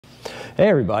Hey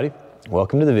everybody,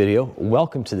 welcome to the video.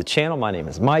 Welcome to the channel. My name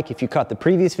is Mike. If you caught the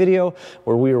previous video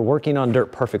where we were working on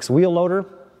Dirt Perfects wheel loader,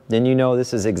 then you know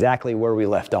this is exactly where we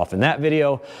left off in that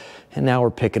video. And now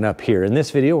we're picking up here. In this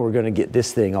video, we're going to get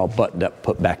this thing all buttoned up,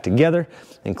 put back together,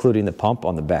 including the pump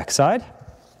on the back side.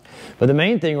 But the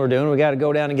main thing we're doing, we got to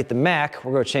go down and get the Mack.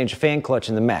 We're going to change the fan clutch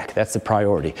in the Mack. That's the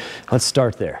priority. Let's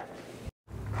start there.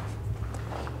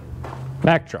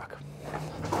 Mack truck.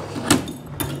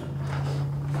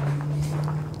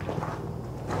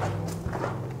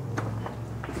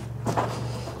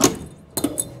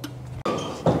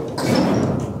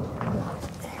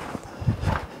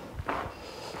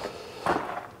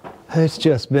 It's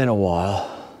just been a while.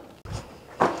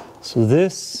 So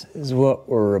this is what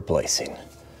we're replacing.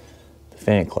 The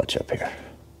fan clutch up here.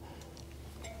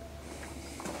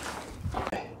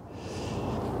 Okay.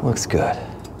 Looks good.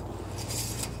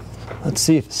 Let's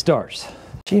see if it starts.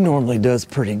 She normally does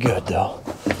pretty good though.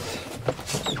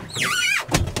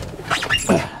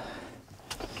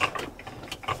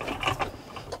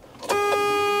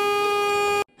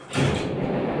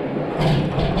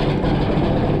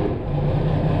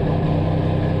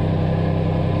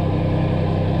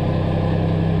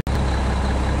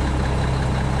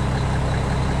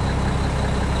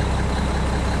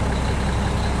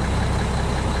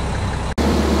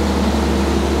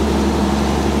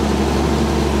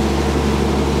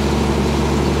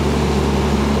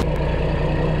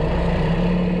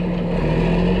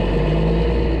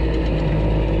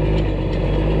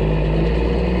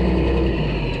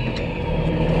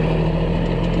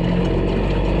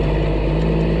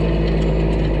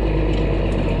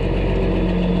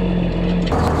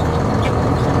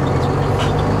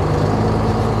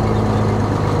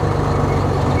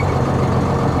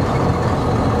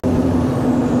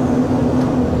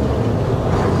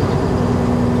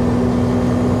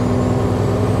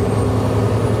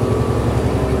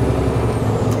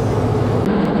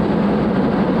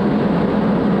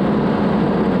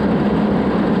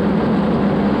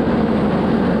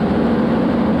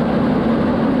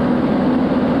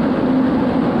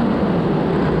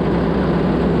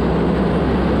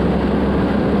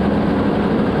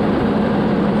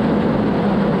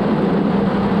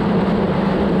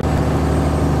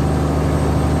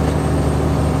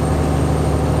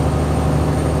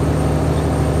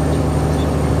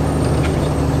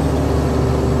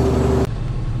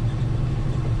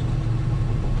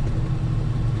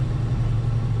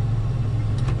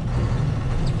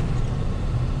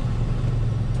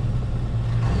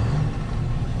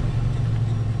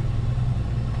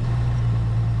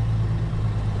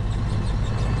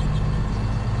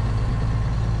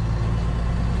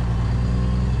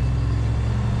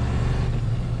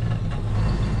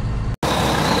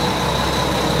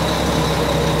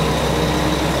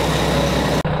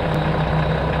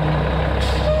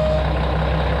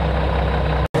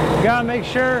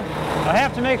 I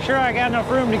have to make sure I got enough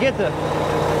room to get the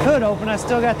hood open. I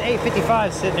still got the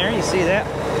 855 sitting there, you see that?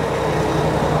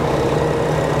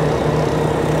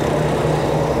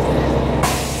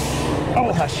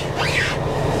 Oh, hush.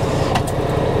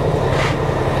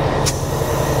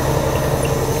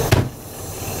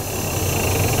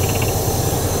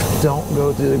 Don't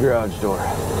go through the garage door.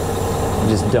 It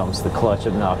just dumps the clutch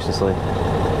obnoxiously.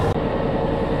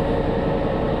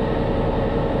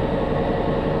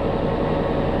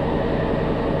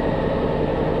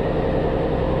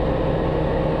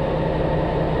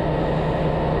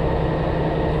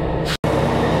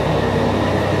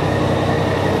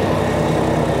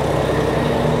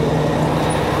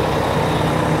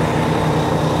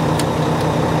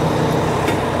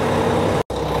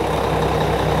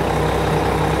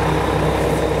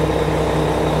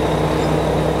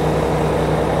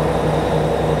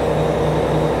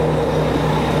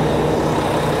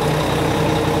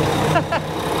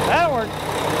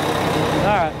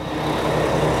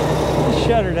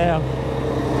 Shut her down.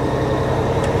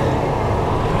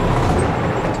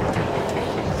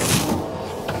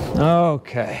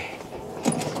 Okay.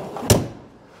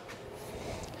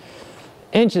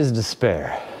 Inches to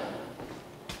spare.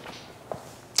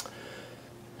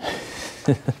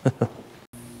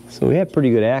 So we have pretty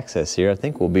good access here. I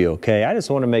think we'll be okay. I just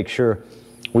want to make sure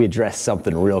we address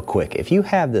something real quick. If you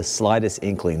have the slightest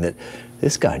inkling that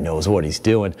this guy knows what he's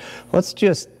doing, let's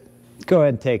just go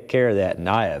ahead and take care of that. And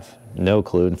I have no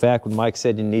clue. In fact, when Mike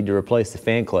said you need to replace the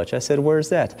fan clutch, I said, where's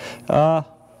that? On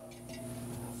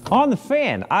the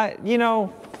fan. You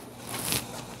know,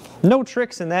 no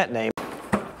tricks in that name.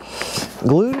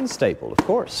 Glued and stapled, of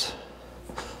course.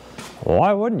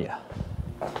 Why wouldn't you?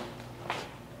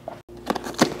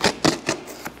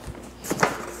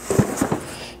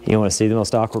 You want to see the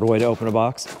most awkward way to open a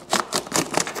box?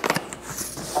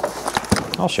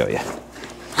 I'll show you.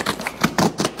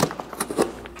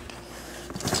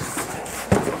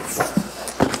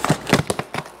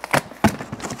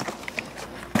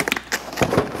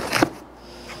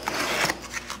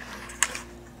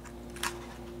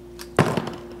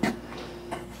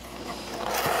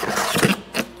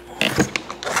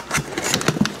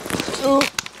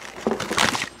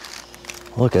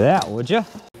 Look at that, would you?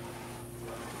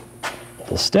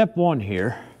 Well, step one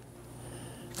here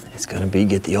is going to be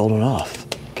get the old one off.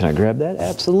 Can I grab that?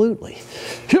 Absolutely.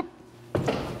 Yep.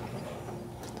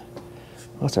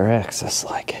 What's our access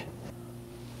like?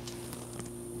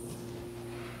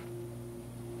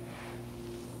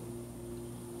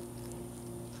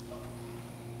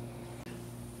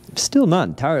 I'm still not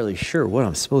entirely sure what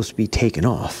I'm supposed to be taking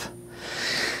off.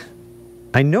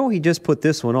 I know he just put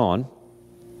this one on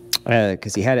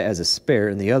because he had it as a spare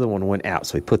and the other one went out.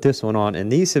 So he put this one on,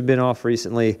 and these have been off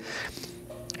recently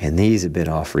and these have been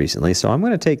off recently. So I'm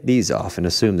going to take these off and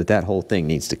assume that that whole thing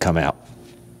needs to come out.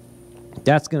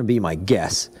 That's going to be my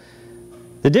guess.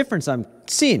 The difference I'm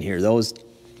seeing here though is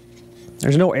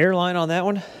there's no air line on that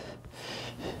one,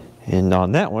 and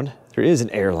on that one there is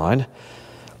an air line.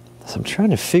 So I'm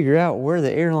trying to figure out where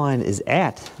the air line is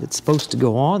at. It's supposed to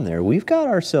go on there. We've got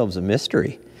ourselves a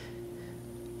mystery.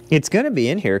 It's going to be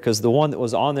in here because the one that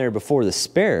was on there before the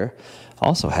spare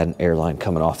also had an air line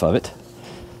coming off of it.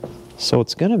 So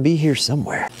it's going to be here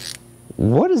somewhere.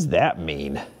 What does that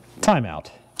mean?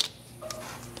 Timeout.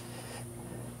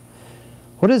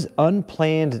 What does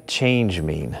unplanned change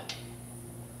mean?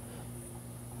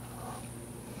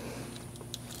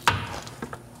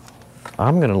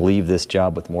 I'm going to leave this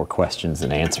job with more questions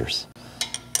than answers.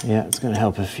 Yeah, it's going to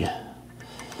help if you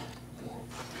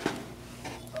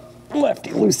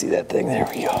lefty-loosey that thing. There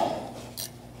we go.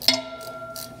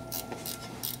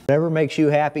 Whatever makes you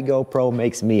happy, GoPro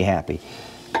makes me happy.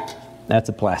 That's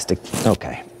a plastic.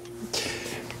 Okay.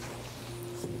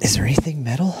 Is there anything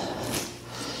metal?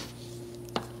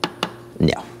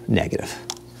 No, negative.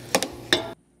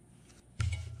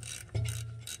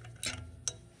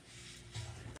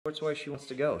 Which way she wants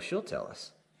to go, she'll tell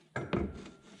us.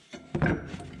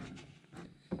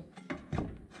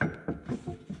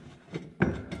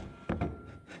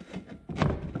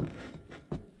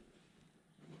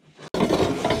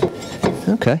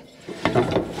 Okay.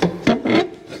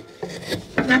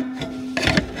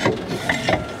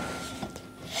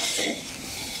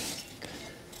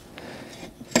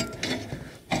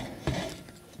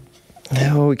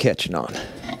 Now what are we catching on?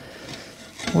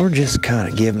 We're just kind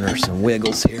of giving her some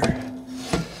wiggles here.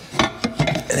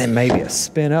 And then maybe a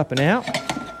spin up and out.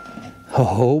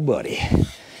 Oh, buddy.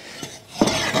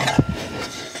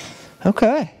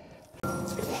 Okay.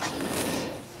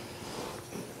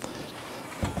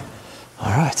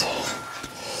 All right.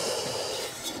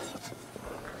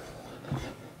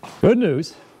 Good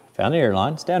news. Found the air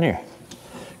line. It's down here.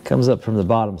 Comes up from the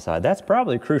bottom side. That's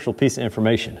probably a crucial piece of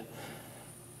information.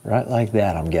 Right like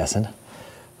that, I'm guessing.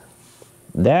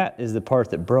 That is the part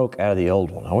that broke out of the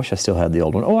old one. I wish I still had the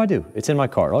old one. Oh, I do. It's in my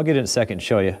car. I'll get it in a second and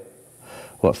show you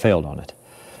what failed on it.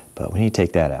 But we need to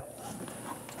take that out.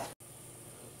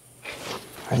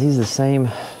 Are these the same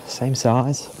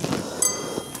size?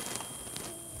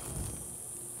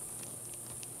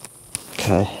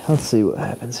 Okay, let's see what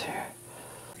happens here.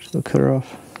 Just gonna cut her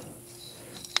off.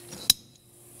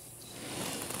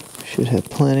 Should have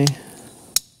plenty.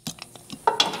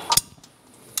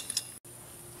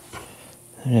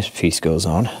 And this piece goes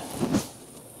on.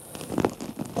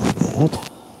 Like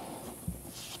that.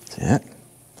 See that?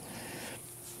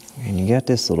 And you got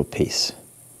this little piece.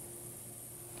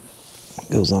 It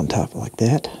goes on top like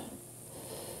that.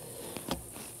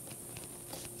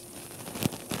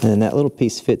 And then that little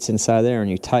piece fits inside there, and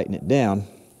you tighten it down.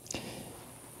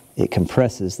 It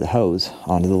compresses the hose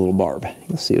onto the little barb.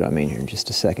 You'll see what I mean here in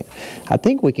just a second. I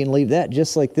think we can leave that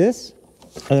just like this.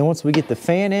 And then once we get the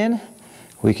fan in,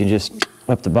 we can just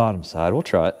up the bottom side. We'll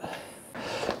try it.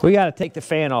 We got to take the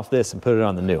fan off this and put it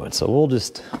on the new one. So we'll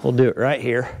do it right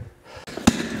here.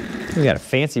 We got a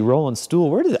fancy rolling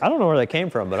stool. I don't know where that came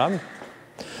from, but I'm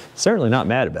certainly not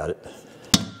mad about it.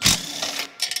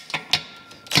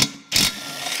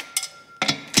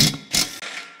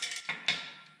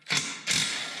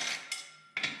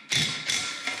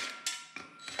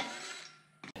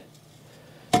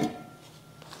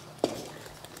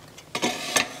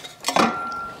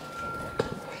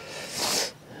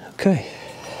 Okay,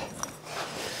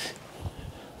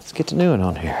 let's get the new one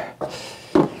on here.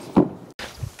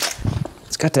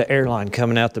 It's got that air line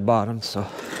coming out the bottom, so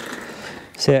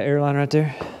see that air line right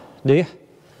there? Do you?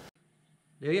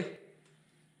 Do you?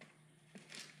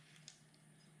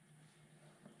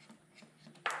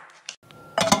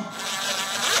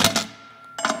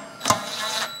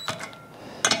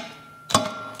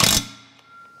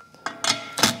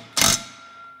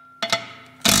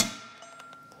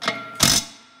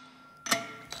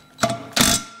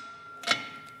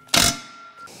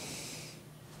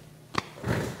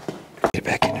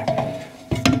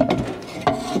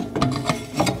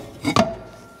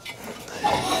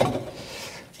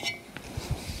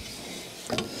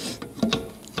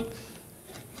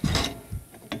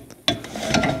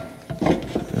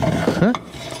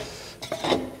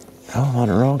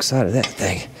 wrong side of that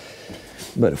thing.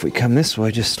 But if we come this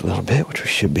way just a little bit, which we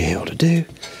should be able to do.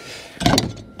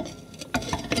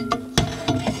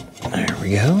 There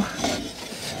we go.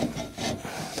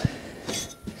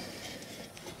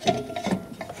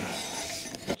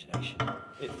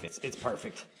 It fits, it's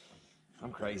perfect.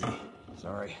 I'm crazy,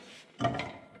 sorry. Okay.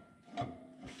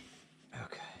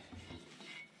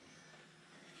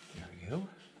 There we go.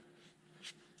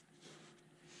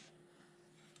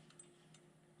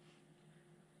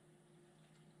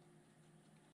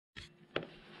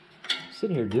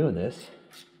 Sitting here doing this.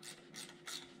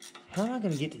 How am I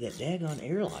going to get to that daggone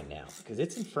airline now? Because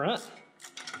it's in front.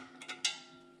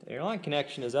 The airline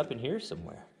connection is up in here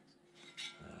somewhere.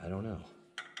 I don't know.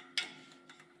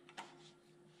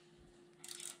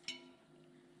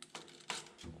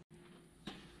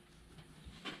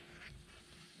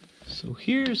 So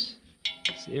here's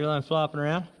the airline flopping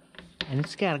around, and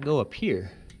it's got to go up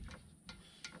here,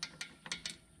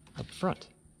 up front.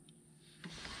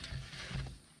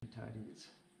 Tidy it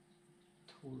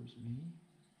towards me.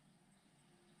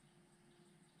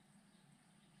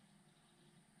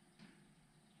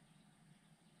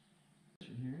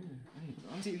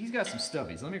 Here, he's got some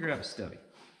stubbies. Let me grab a stubby.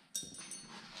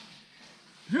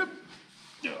 He's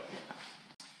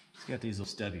got these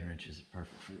little stubby wrenches,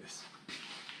 perfect for this.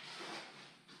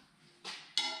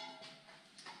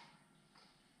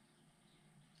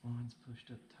 Line's pushed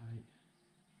up tight.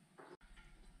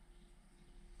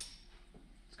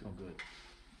 It's going good.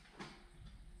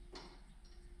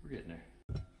 We're getting there.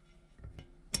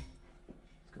 It's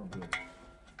going good.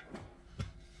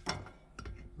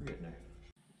 We're getting there.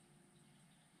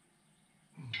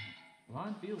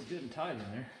 Line feels good and tight in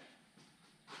there.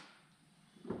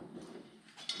 I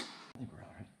think we're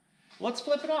all right. Let's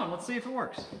flip it on. Let's see if it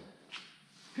works.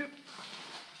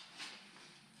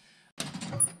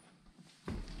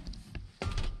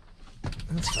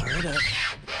 Let's fire it up.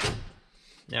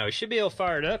 Now we should be able to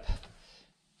fire it up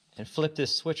and flip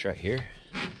this switch right here,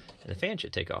 and the fan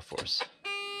should take off for us.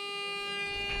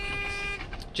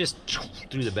 Just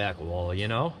through the back wall, you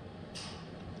know?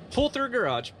 Pull through a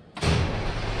garage.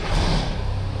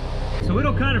 So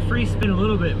it'll kind of free spin a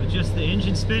little bit with just the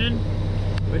engine spinning,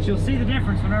 but you'll see the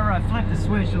difference whenever I flip the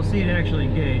switch. You'll see it actually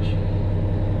engage.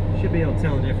 Should be able to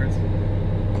tell the difference.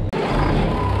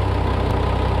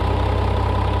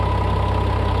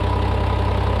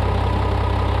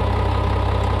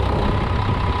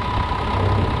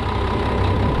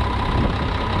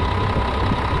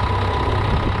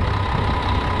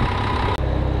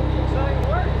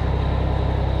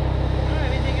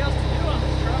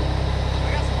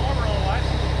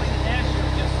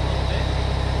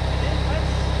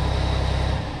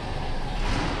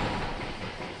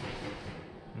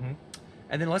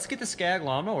 And then let's get the SCAG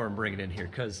Lawnmower and bring it in here,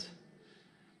 because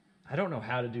I don't know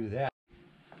how to do that.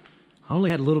 I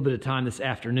only had a little bit of time this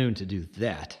afternoon to do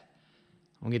that.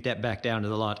 I'm gonna get that back down to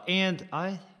the lot, and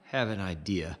I have an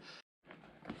idea.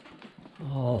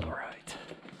 All right.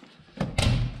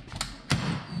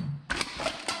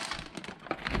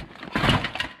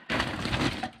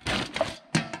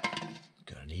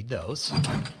 Gonna need those.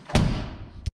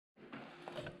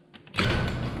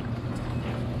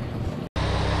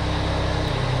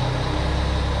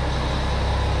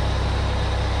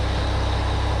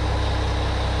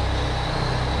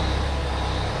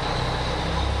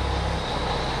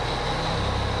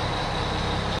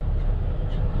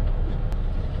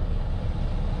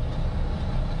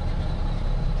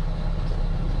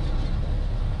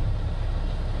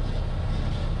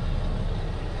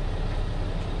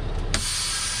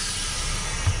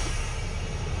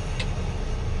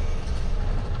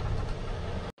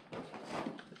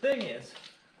 Thing is,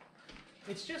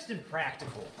 it's just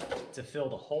impractical to fill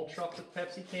the whole truck with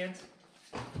Pepsi cans.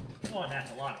 One,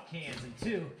 that's a lot of cans, and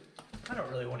two, I don't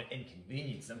really want to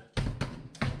inconvenience them.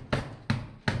 I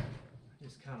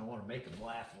just kind of want to make them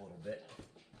laugh a little bit.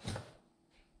 A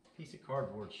piece of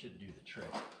cardboard should do the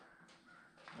trick.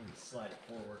 Let me slide it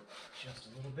forward just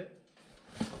a little bit.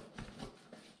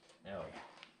 Oh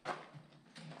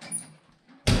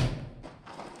yeah.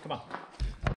 Come on.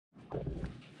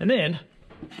 And then,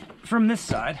 from this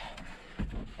side,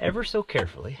 ever so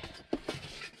carefully,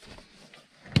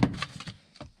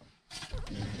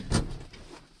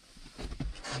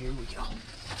 here we go.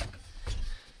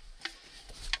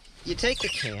 You take the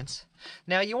cans.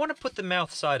 Now you want to put the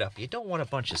mouth side up. You don't want a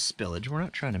bunch of spillage. We're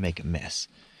not trying to make a mess.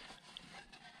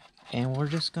 And we're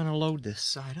just going to load this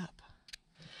side up.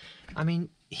 I mean,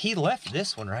 he left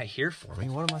this one right here for me.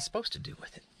 What am I supposed to do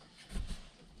with it?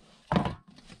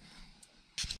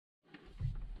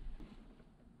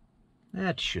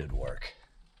 That should work.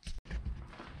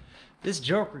 This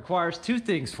joke requires two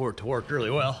things for it to work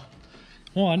really well.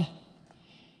 One,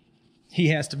 he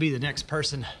has to be the next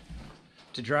person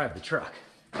to drive the truck.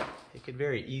 It could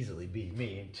very easily be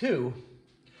me. And two,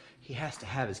 he has to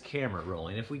have his camera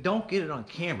rolling. If we don't get it on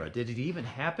camera, did it even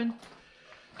happen?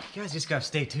 You guys just gotta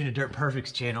stay tuned to Dirt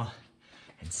Perfects channel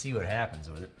and see what happens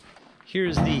with it.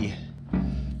 Here's the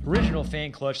original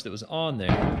fan clutch that was on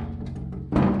there.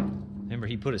 Remember,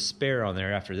 he put a spare on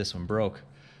there after this one broke.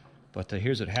 But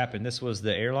here's what happened. This was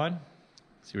the airline.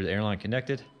 See where the airline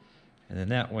connected? And then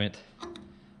that went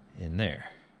in there.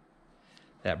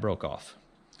 That broke off.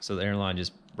 So the airline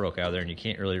just broke out of there, and you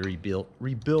can't really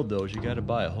rebuild those. You got to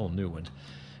buy a whole new one.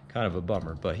 Kind of a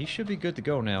bummer, but he should be good to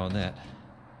go now on that.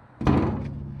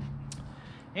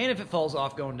 And if it falls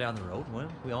off going down the road,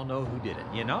 well, we all know who did it,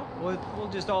 you know?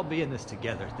 We'll just all be in this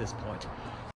together at this point.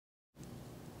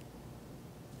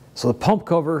 So the pump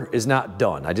cover is not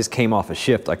done. I just came off a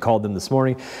shift. I called them this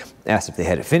morning, asked if they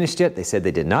had it finished yet. They said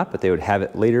they did not, but they would have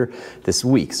it later this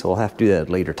week. So I'll have to do that at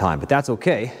a later time, but that's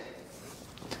okay.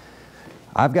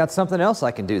 I've got something else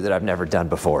I can do that I've never done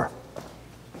before.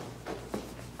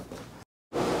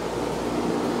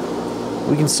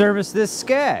 We can service this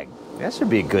SCAG. That should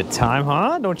be a good time,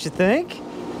 huh? Don't you think?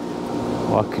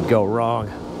 What could go wrong?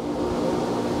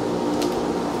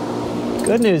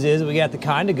 Good news is we got the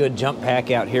kind of good jump pack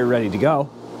out here ready to go.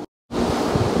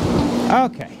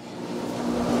 Okay.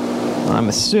 I'm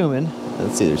assuming,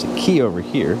 let's see, there's a key over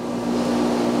here.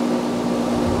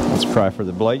 Let's probably for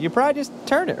the blade. You probably just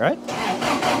turn it, right?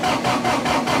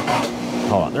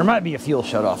 Hold on, there might be a fuel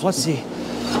shut off. Let's see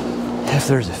if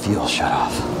there's a fuel shut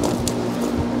off.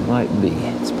 Might be,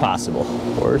 it's possible.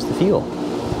 Where's the fuel?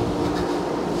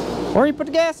 Where you put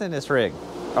the gas in this rig?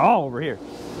 Oh, over here.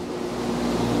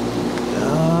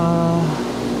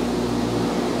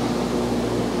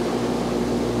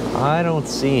 I don't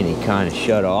see any kind of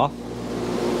shut off.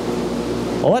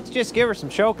 Well, let's just give her some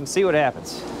choke and see what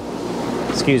happens.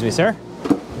 Excuse me, sir.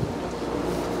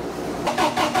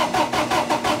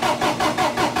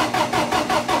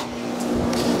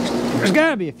 There's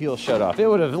gotta be a fuel shut off. It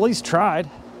would have at least tried.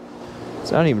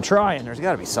 It's not even trying. There's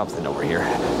gotta be something over here.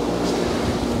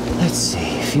 Let's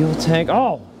see, fuel tank.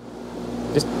 Oh,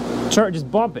 just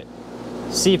bump it.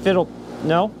 See if it'll,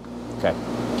 no? Okay.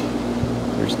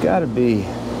 There's gotta be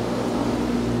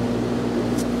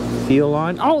fuel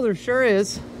line. Oh, there sure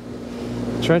is.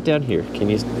 It's right down here. Can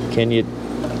you,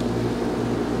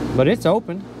 but it's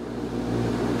open.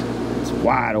 It's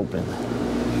wide open.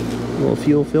 A little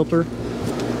fuel filter. A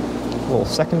little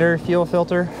secondary fuel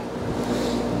filter.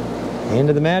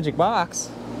 Into the magic box.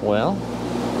 Well,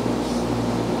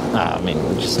 I mean,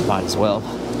 we just might as well.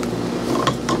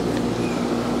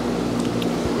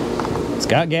 It's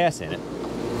got gas in it.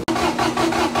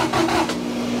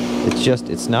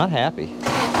 It's not happy.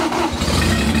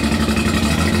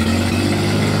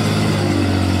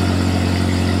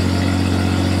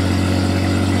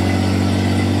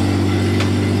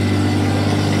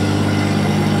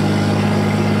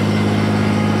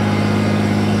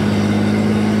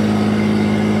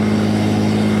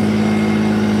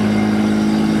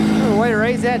 Way to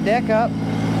raise that deck up.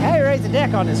 How do you raise the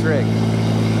deck on this rig?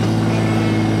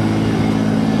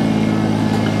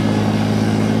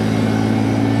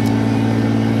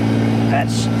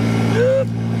 That's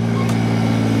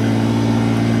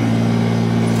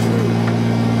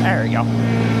there we go.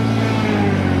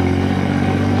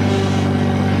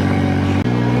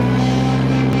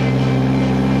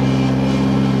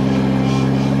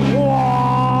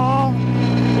 Whoa.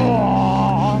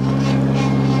 Whoa.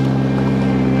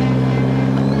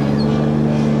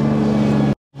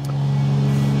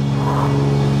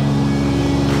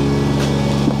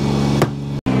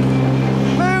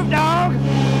 Move, dog.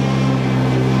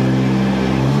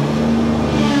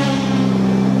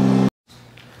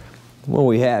 What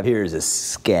we have here is a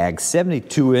SCAG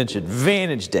 72-inch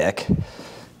Advantage deck,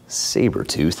 saber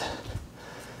tooth.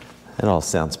 That all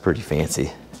sounds pretty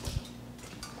fancy.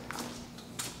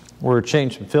 We're gonna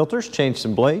change some filters, change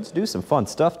some blades, do some fun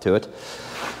stuff to it.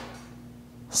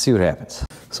 See what happens.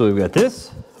 So we've got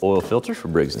this oil filter for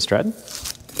Briggs & Stratton.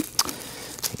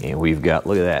 And we've got,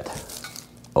 look at that,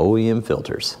 OEM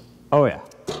filters. Oh yeah,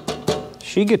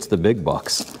 she gets the big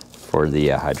bucks for the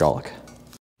hydraulic.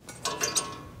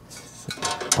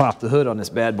 Pop the hood on this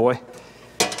bad boy.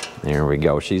 There we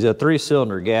go. She's a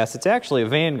 3-cylinder gas. It's actually a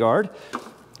Vanguard,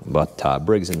 but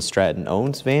Briggs & Stratton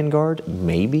owns Vanguard,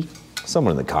 maybe.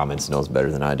 Someone in the comments knows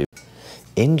better than I do.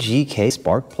 NGK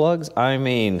spark plugs? I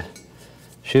mean,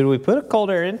 should we put a cold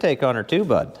air intake on her too,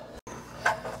 bud?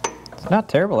 It's not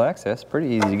terrible access, pretty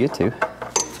easy to get to.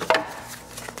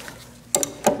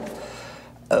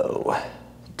 Oh,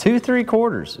 two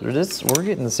 3/4. We're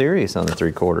getting serious on the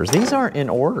 3/4. These aren't in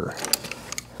order.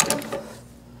 There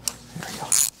we go.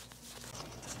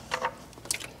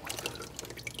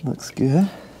 Looks good.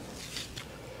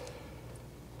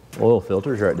 Oil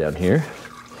filter's right down here.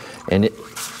 And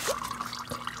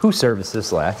who serviced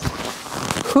this last?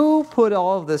 Who put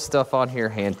all of this stuff on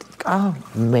here oh,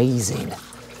 amazing.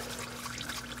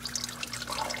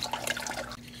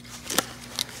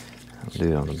 I'll do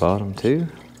it on the bottom too.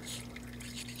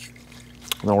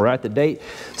 And I'll write the date.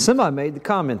 Somebody made the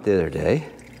comment the other day.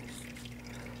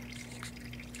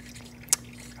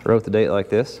 I wrote the date like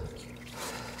this.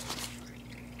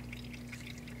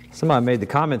 Somebody made the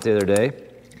comment the other day.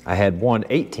 I had one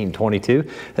 1822.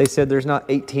 They said there's not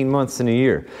 18 months in a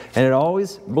year. And it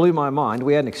always blew my mind.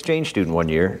 We had an exchange student one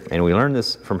year, and we learned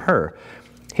this from her.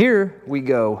 Here we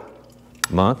go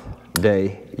month,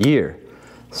 day, year.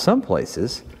 Some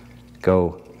places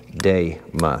go day,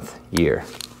 month, year.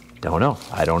 Don't know.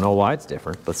 I don't know why it's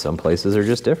different, but some places are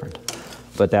just different.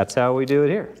 But that's how we do it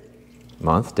here.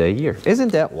 Month, day, year.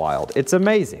 Isn't that wild? It's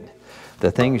amazing, the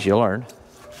things you learn.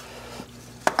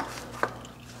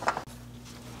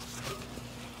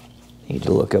 Need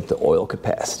to look up the oil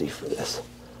capacity for this.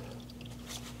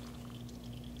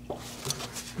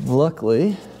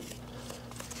 Luckily,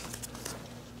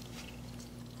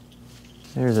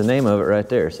 there's the name of it right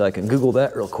there, so I can Google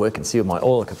that real quick and see what my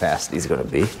oil capacity is going to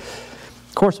be.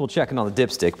 Of course, we'll check it on the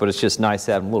dipstick, but it's just nice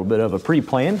having a little bit of a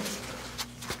pre-plan.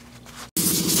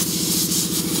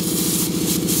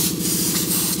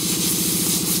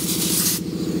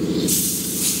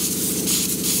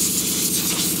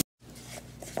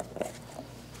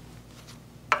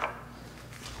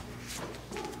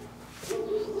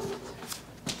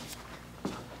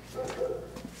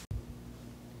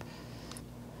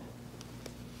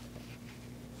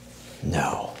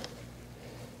 No.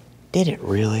 Did it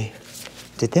really?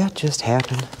 Did that just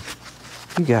happen?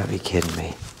 You gotta be kidding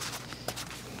me.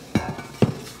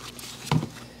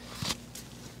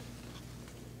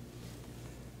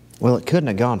 Well, it couldn't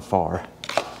have gone far.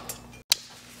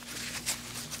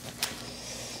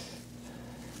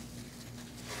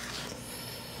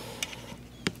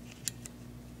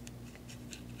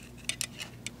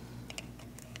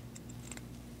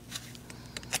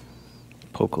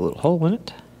 Poke a little hole in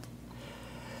it.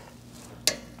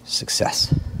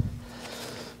 Success.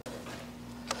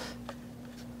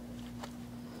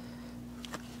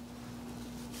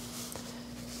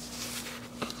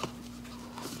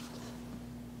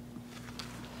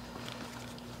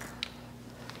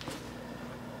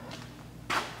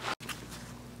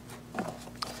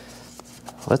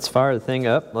 Let's fire the thing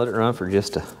up, let it run for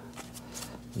just a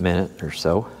minute or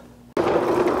so.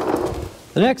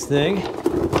 The next thing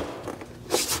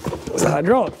is the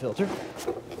hydraulic filter,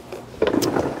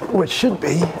 which should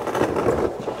be,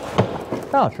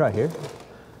 oh, it's right here.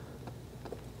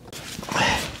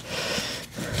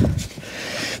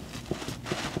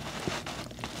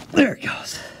 There it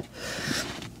goes.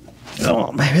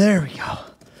 Oh, maybe there we go.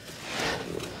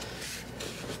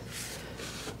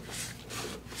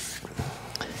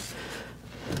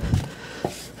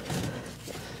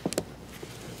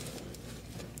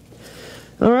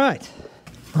 All right.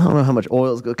 I don't know how much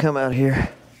oil is going to come out here.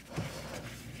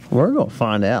 We're going to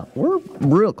find out. We're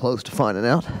real close to finding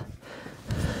out.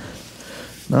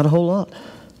 Not a whole lot.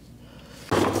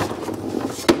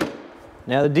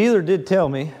 Now the dealer did tell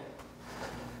me,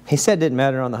 he said it didn't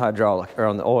matter on the hydraulic or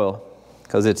on the oil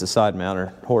because it's a side mount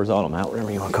or horizontal mount,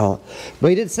 whatever you want to call it. But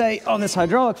he did say on this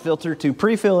hydraulic filter to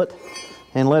pre-fill it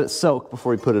and let it soak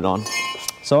before he put it on.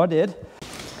 So I did.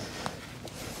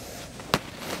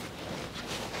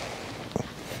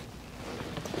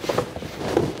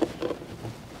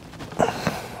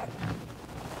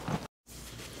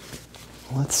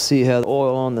 Let's see how the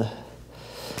oil on the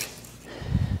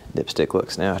dipstick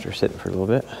looks now after sitting for a little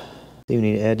bit. See, we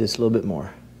need to add just a little bit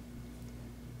more.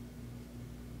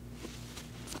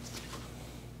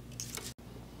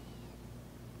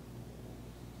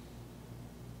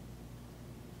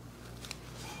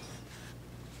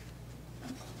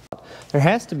 There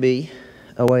has to be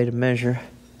a way to measure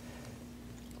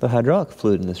the hydraulic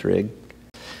fluid in this rig.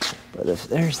 But if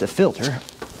there's the filter,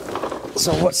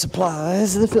 so what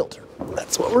supplies the filter?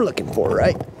 That's what we're looking for,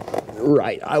 right?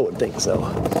 Right, I would think so.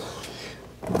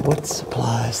 What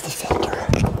supplies the filter?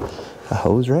 A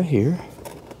hose right here.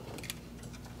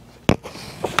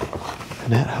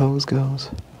 And that hose goes.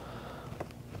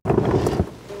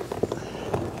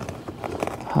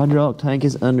 Hydraulic tank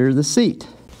is under the seat.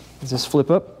 Does this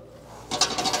flip up?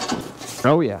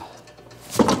 Oh yeah.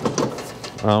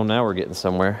 Oh, now we're getting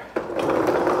somewhere.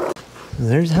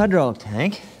 There's the hydraulic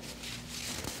tank.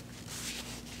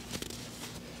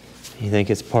 You think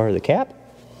it's part of the cap?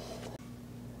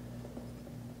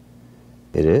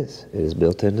 It is. It is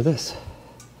built into this.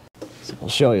 So I'll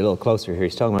show you a little closer here.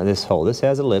 He's talking about this hole. This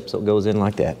has a lip, so it goes in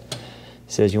like that.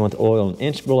 He says you want the oil an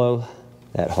inch below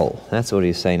that hole. That's what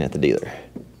he's saying at the dealer.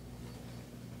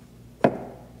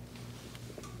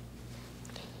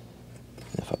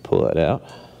 If I pull that out,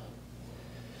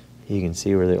 you can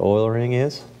see where the oil ring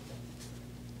is.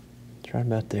 It's right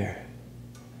about there.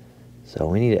 So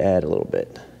we need to add a little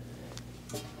bit.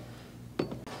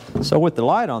 So with the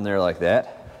light on there like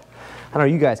that, I know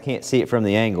you guys can't see it from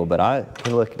the angle, but I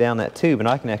can look down that tube and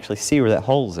I can actually see where that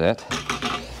hole's at.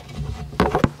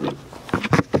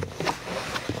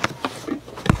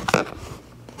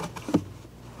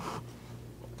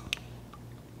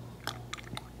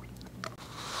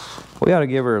 We ought to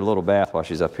give her a little bath while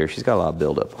she's up here. She's got a lot of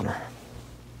buildup on her.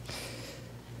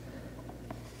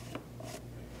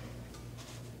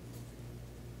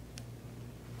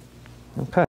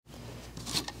 Okay.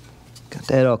 Got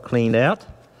that all cleaned out.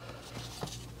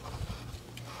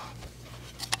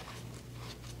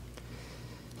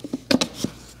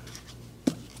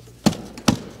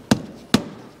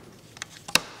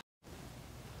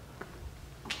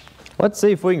 Let's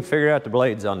see if we can figure out the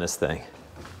blades on this thing.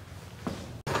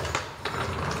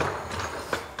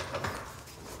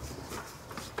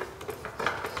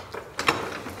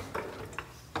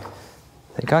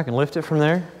 Think I can lift it from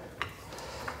there?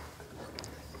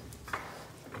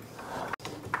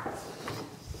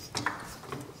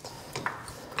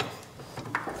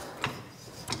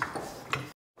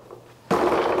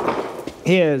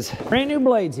 He has brand new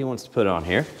blades he wants to put on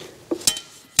here.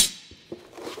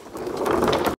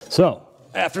 So,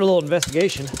 after a little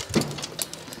investigation,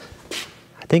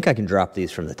 I think I can drop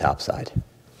these from the top side.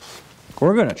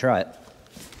 We're gonna try it.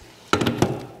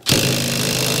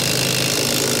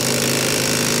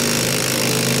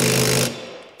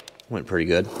 Went pretty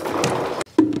good.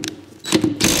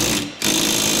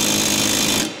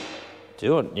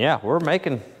 Yeah, we're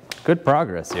making good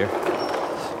progress here.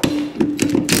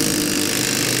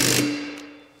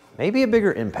 Maybe a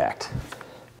bigger impact.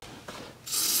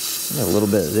 A little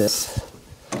bit of this.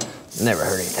 Never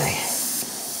hurt anything.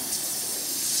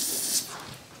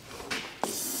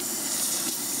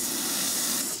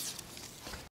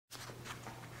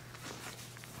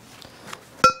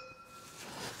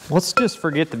 Let's just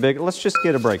forget the big, let's just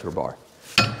get a breaker bar.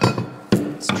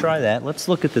 Let's try that. Let's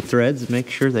look at the threads and make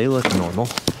sure they look normal.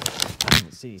 I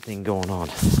don't see anything going on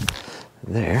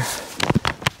there.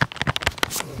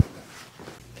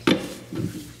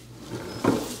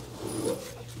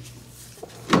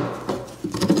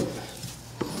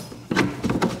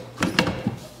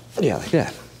 Yeah, like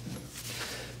that.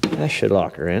 That should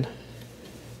lock her in.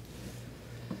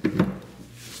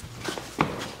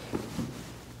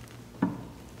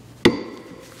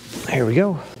 There we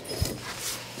go.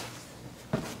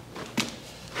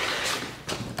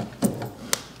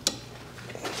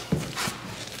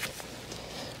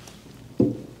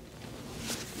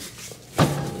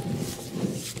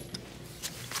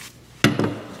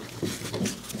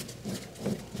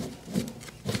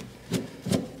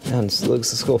 And this looks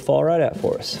like it's going to fall right out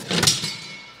for us.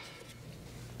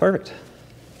 Perfect.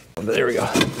 But there we go.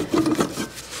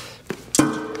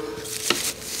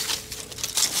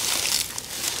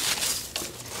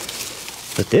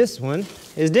 But this one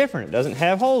is different. It doesn't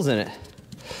have holes in it.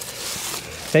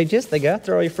 They got to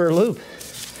throw you for a loop.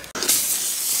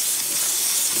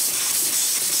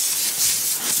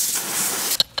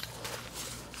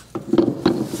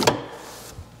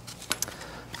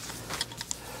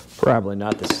 Probably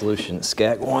not the solution that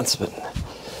SCAG wants, but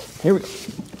here we go.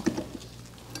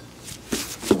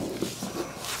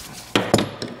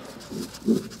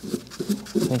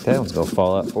 I think that one's going to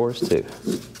fall out for us too.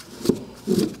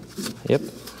 Yep.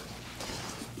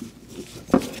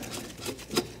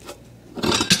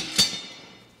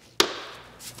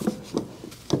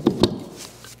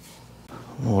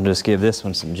 We'll just give this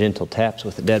one some gentle taps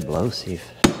with the dead blow, see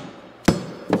if...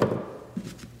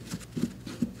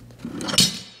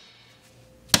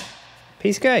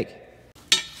 Piece of cake.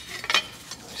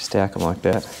 Stack them like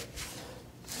that.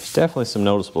 There's definitely some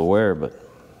noticeable wear, but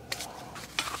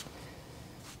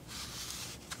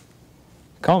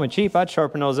call me cheap, I'd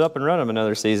sharpen those up and run them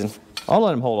another season. I'll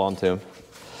let them hold on to them.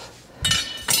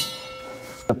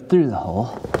 Up through the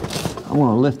hole, I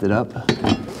want to lift it up,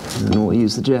 and then we'll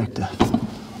use the jack to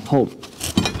hold it.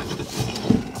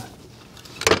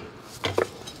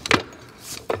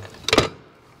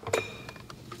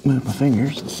 Move my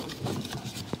fingers.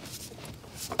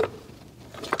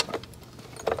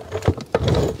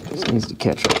 Needs to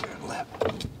catch on that lip.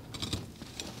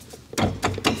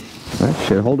 That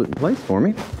should hold it in place for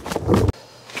me.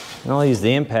 And I'll use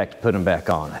the impact to put them back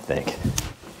on, I think.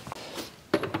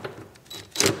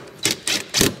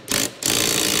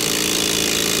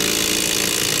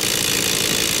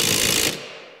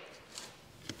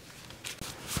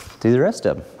 Do the rest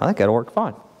of them. I think that'll work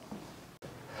fine.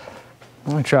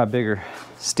 I'm gonna try a bigger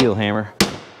steel hammer.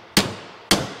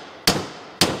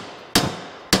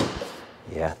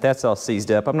 Yeah, that's all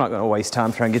seized up. I'm not gonna waste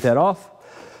time trying to get that off.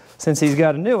 Since he's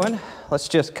got a new one, let's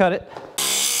just cut it.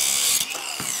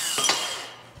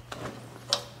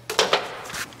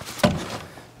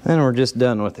 Then we're just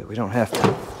done with it. We don't have to.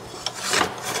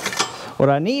 What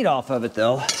I need off of it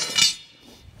though,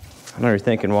 I know you're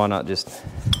thinking, why not just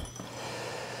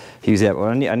use that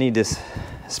one? I need this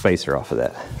spacer off of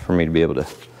that for me to be able to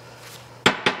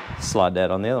slide that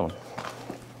on the other one.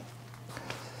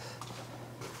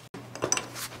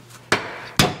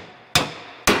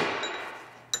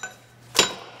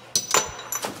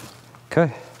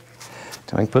 Okay,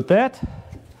 so I can put that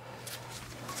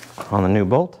on the new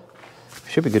bolt.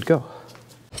 Should be good to go.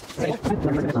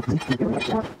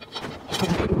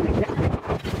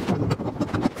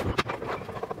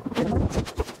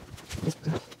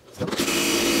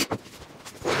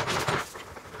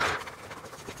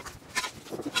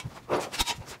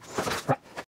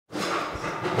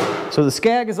 So the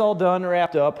SCAG is all done,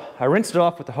 wrapped up. I rinsed it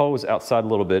off with the hose outside a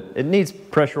little bit. It needs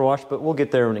pressure wash, but we'll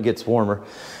get there when it gets warmer.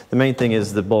 The main thing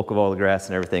is the bulk of all the grass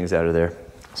and everything's out of there.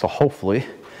 So hopefully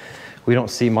we don't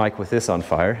see Mike with this on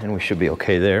fire, and we should be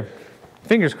okay there.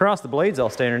 Fingers crossed the blades all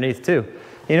stay underneath too.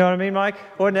 You know what I mean, Mike?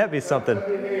 Wouldn't that be something?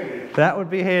 That would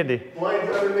be handy.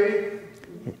 Blades underneath?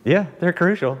 Yeah, they're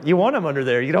crucial. You want them under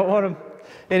there. You don't want them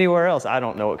anywhere else. I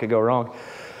don't know what could go wrong.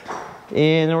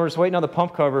 And then we're just waiting on the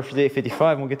pump cover for the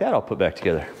 855, and we'll get that all put back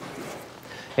together.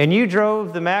 And you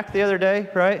drove the Mack the other day,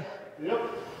 right? Yep.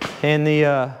 And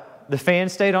the fan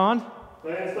stayed on?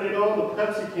 Fan stayed on. The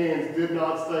Pepsi cans did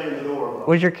not stay in the door, though.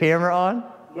 Was your camera on?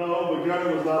 No, but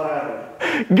Gunner was not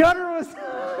happy. Gunner was...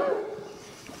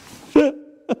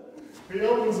 He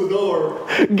opens the door.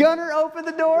 Gunner opened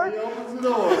the door? He opens the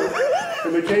door,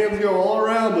 and the cans go all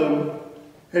around him.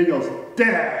 And he goes,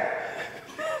 "Dad."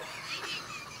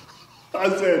 I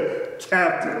said,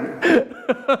 "Captain."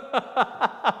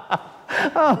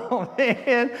 Oh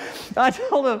man, I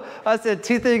told him, I said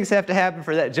 2 things have to happen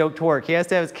for that joke to work. He has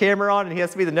to have his camera on and he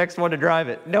has to be the next one to drive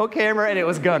it. No camera, and it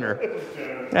was Gunner.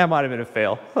 That might have been a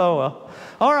fail. Oh well.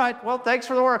 All right, well thanks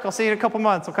for the work. I'll see you in a couple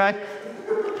months, okay?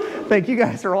 Thank you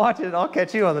guys for watching. I'll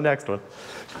catch you on the next one.